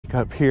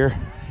hike up here.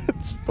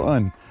 It's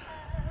fun.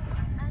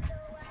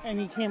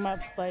 And you came up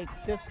like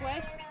this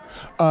way?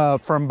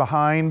 From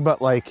behind,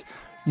 but like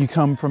you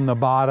come from the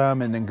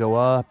bottom and then go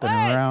up and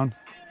around.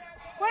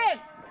 Wait!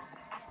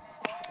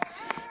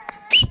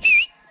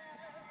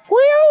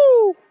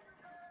 Woo!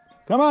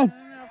 Come on. Good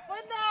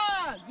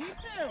dog! You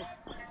too!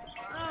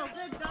 Oh,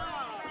 good dog!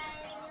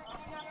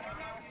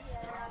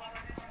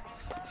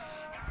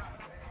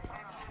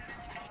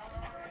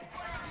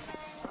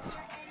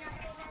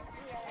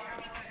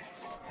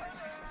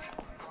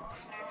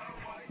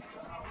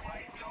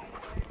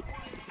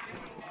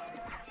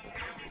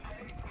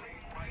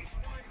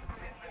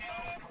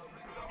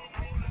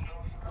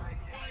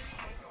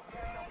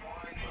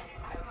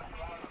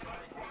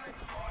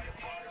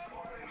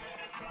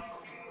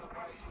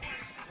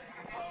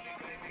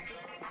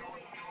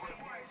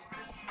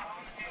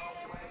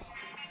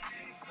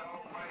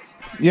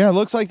 Yeah, it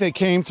looks like they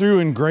came through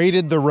and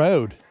graded the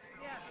road.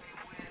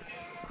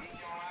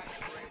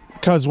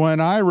 Because when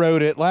I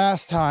rode it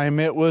last time,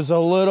 it was a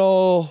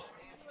little...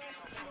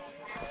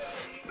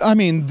 I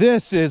mean,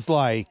 this is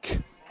like...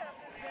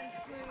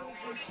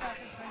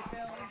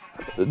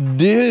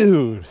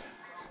 Dude.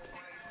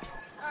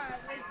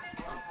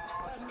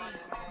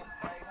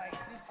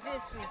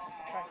 This is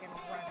fucking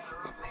running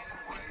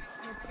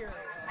material,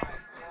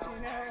 you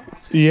know?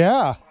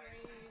 Yeah.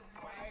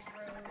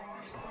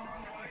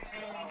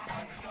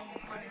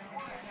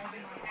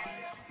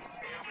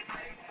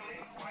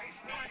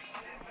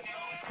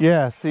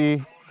 Yeah,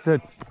 see,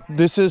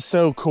 this is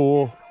so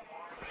cool.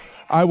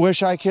 I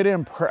wish I could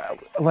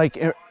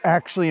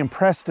actually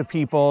impress the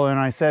people. And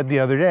I said the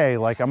other day,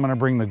 like, I'm gonna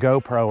bring the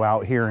GoPro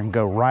out here and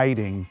go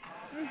riding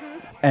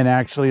and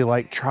actually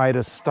like try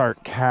to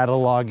start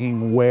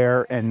cataloging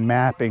where and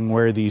mapping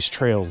where these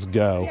trails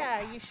go.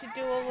 Yeah, you should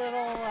do a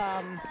little,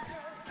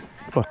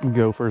 Fucking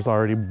gophers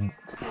already.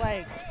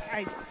 like,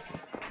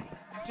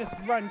 just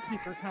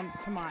Runkeeper comes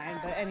to mind,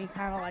 but any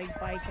kind of like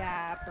bike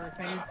app or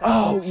things.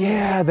 Oh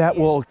yeah, that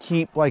will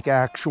keep like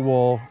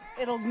actual.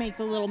 It'll make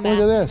a little map.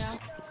 Look at this. You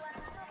know?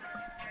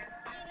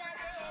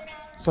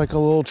 It's like a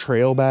little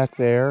trail back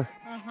there.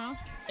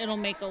 It'll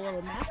make a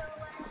little map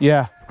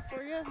Yeah.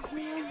 for you.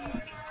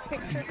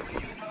 Picture.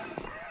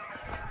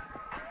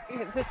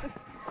 Yeah, this is.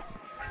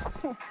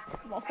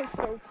 I'm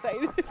so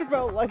excited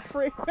about life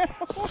right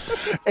now.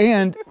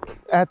 And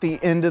at the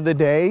end of the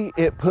day,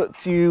 it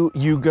puts you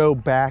go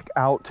back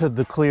out to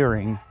the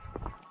clearing.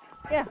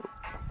 Yeah.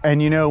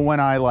 And you know, when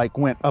I like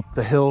went up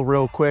the hill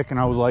real quick and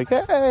I was like,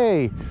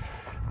 hey,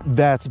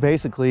 that's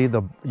basically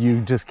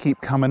you just keep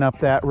coming up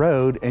that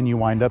road and you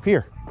wind up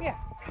here. Yeah,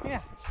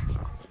 yeah.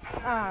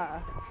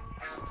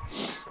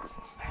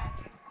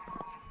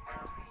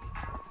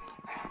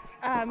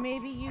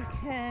 Maybe you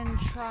can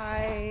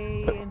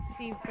try and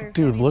see if there's.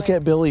 Dude, any, look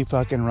at Billy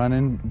fucking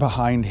running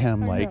behind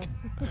him, like.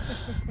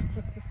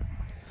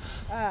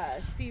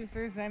 See if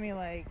there's any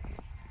like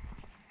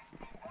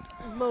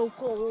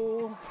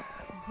local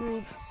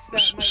groups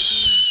that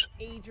might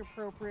be age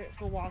appropriate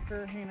for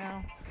Walker. You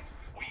know,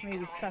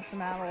 maybe suss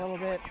them out a little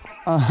bit.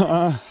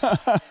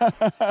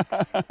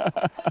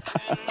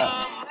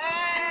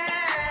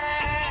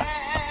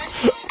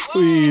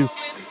 Please,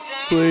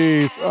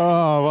 please.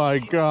 Oh my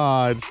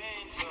God.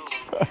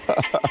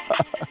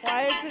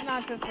 Why is it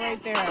not just right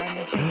there on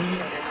your picture?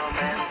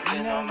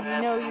 You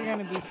know you're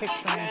gonna be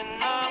picturing.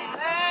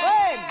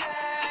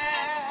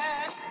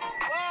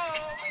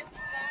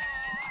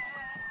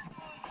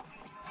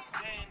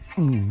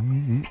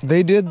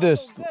 They did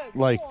this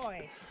like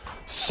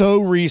so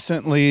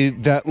recently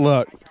that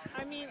look.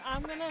 I mean,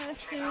 I'm gonna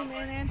assume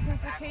in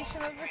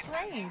anticipation of this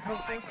rain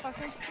because they're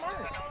fucking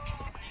smart.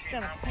 It's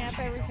gonna tamp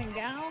everything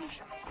down.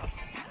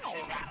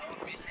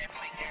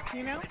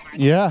 You know?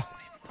 Yeah.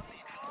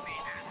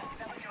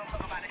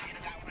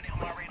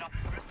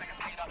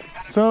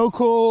 So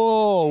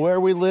cool where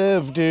we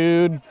live,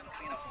 dude.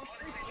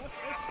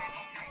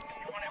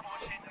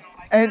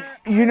 And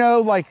you know,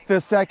 like the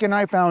second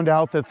I found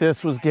out that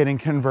this was getting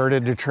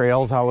converted to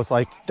trails, I was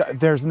like,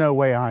 there's no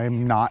way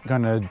I'm not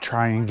gonna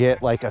try and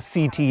get like a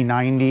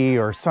CT90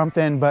 or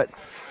something, but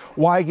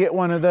why get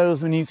one of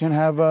those when you can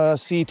have a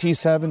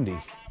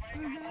CT70?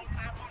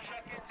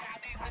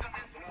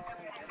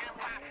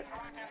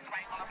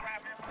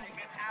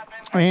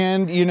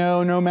 And you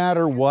know, no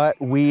matter what,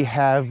 we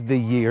have the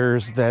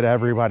years that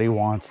everybody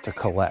wants to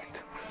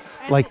collect.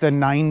 Like the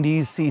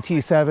 90s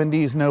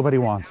CT70s, nobody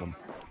wants them.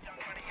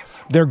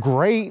 They're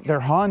great, they're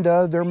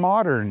Honda, they're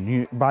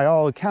modern, by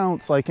all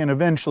accounts, like, and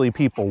eventually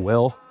people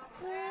will.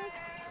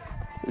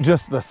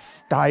 Just the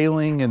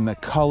styling and the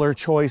color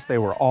choice, they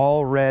were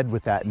all red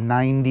with that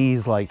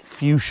 90s, like,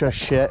 fuchsia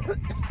shit.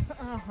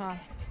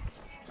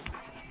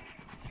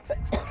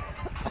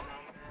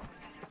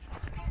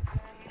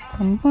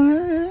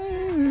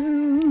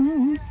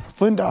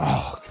 Flint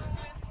dog.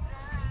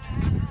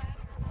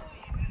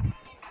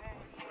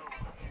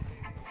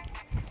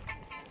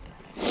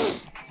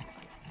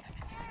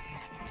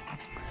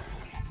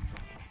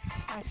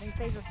 I think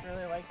they just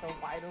really like the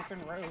wide open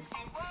road.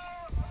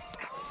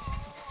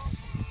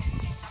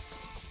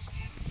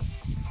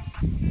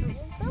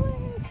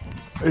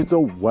 It's a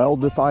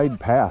well-defined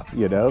path,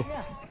 you know?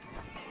 Yeah.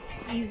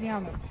 Easy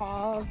on the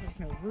paws. There's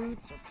no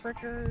roots or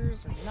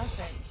prickers or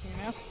nothing, you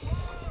know?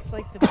 It's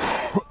like the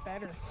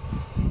better.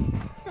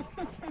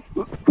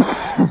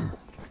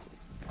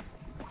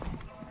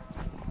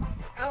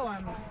 Oh,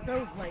 I'm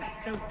stoked.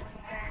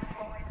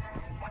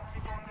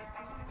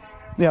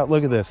 Yeah,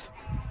 look at this.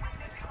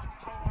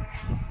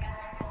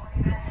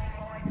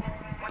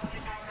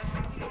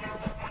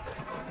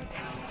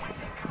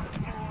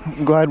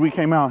 I'm glad we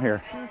came out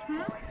here.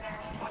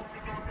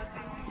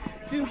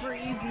 Super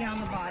easy on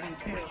the body,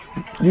 too.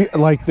 You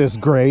like this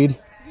grade?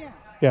 Yeah.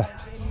 Yeah.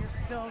 And you're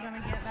still going to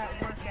get that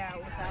workout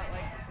without,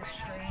 like, the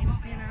strain,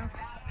 you know?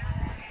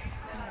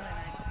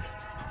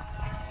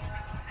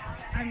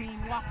 I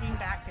mean, walking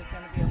back is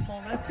going to be a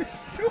whole other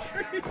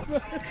story,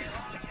 but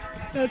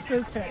that's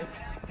okay.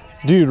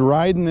 Dude,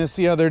 riding this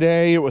the other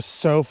day, it was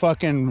so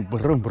fucking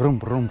broom, broom,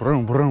 broom,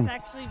 broom, broom.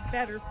 It's actually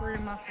better for your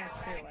muscles,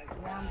 too.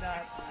 Like, warmed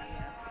up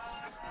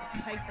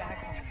and hike back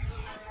home.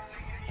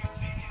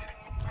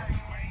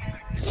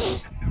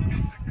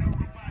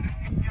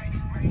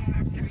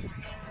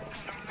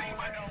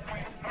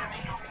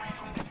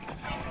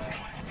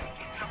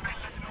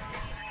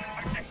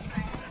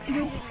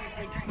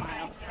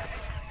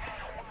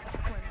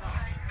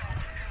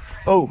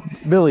 Oh,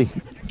 Billy.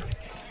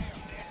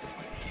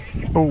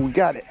 Oh, we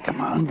got it.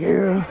 Come on,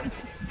 girl.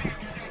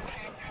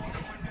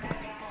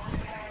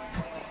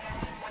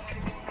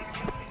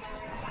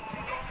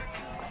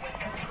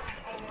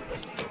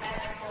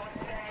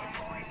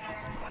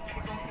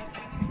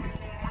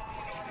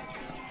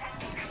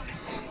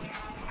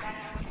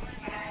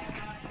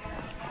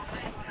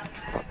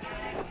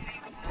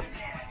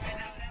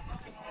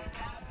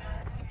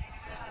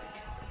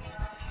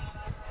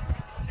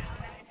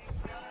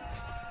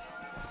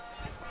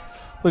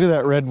 Look at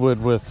that redwood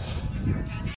with